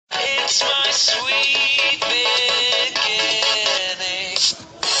It's my sweet beginning.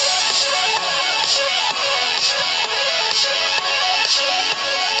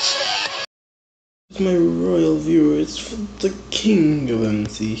 My royal viewers, the king of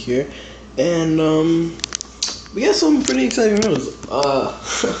MC here, and we got some pretty exciting news.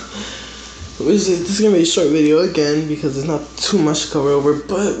 This is gonna be a short video again because there's not too much to cover over,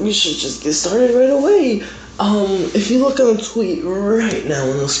 but we should just get started right away. If you look on the tweet right now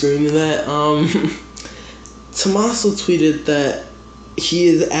on the screen, that Tommaso tweeted that he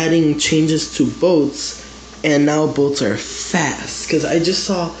is adding changes to boats, and now boats are fast. Cause I just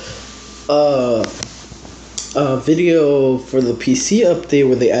saw a video for the PC update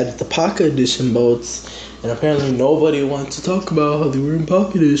where they added the Pocket Edition boats, and apparently nobody wants to talk about how they were in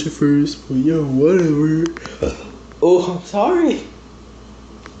Pocket Edition first, but yeah, whatever. Oh, I'm sorry.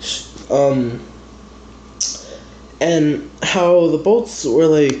 And how the boats were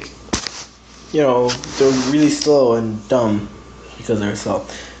like, you know, they're really slow and dumb because they're slow.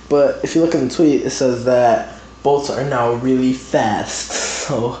 But if you look in the tweet, it says that boats are now really fast,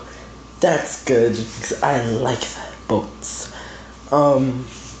 so that's good because I like that boats. I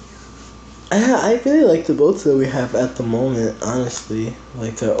really like the boats that we have at the moment, honestly.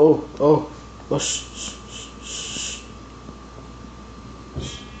 Like, shh.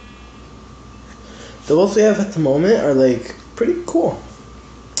 The boats we have at the moment are like pretty cool.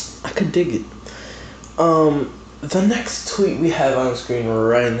 I could dig it. The next tweet we have on the screen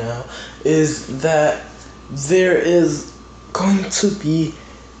right now is that there is going to be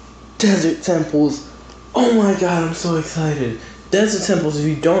desert temples. Oh my god, I'm so excited. Desert temples, if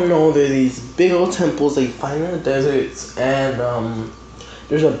you don't know, they're these big old temples that you find in the deserts, and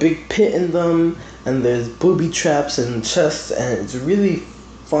there's a big pit in them, and there's booby traps and chests, and it's really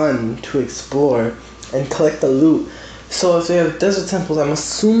fun to explore and collect the loot. So if they have desert temples, I'm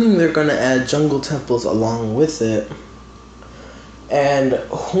assuming they're gonna add jungle temples along with it. And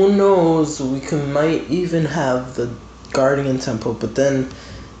who knows, might even have the guardian temple, but then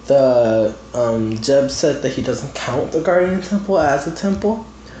the Jeb said that he doesn't count the guardian temple as a temple,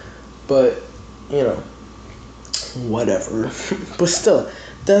 but you know, whatever. But still,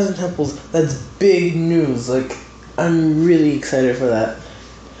 desert temples, that's big news. Like, I'm really excited for that.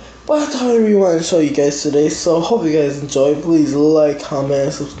 But that's all I really want to show you guys today, so hope you guys enjoy. Please like, comment,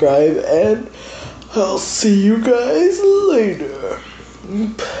 and subscribe, and I'll see you guys later.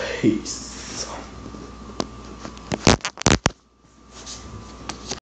 Peace.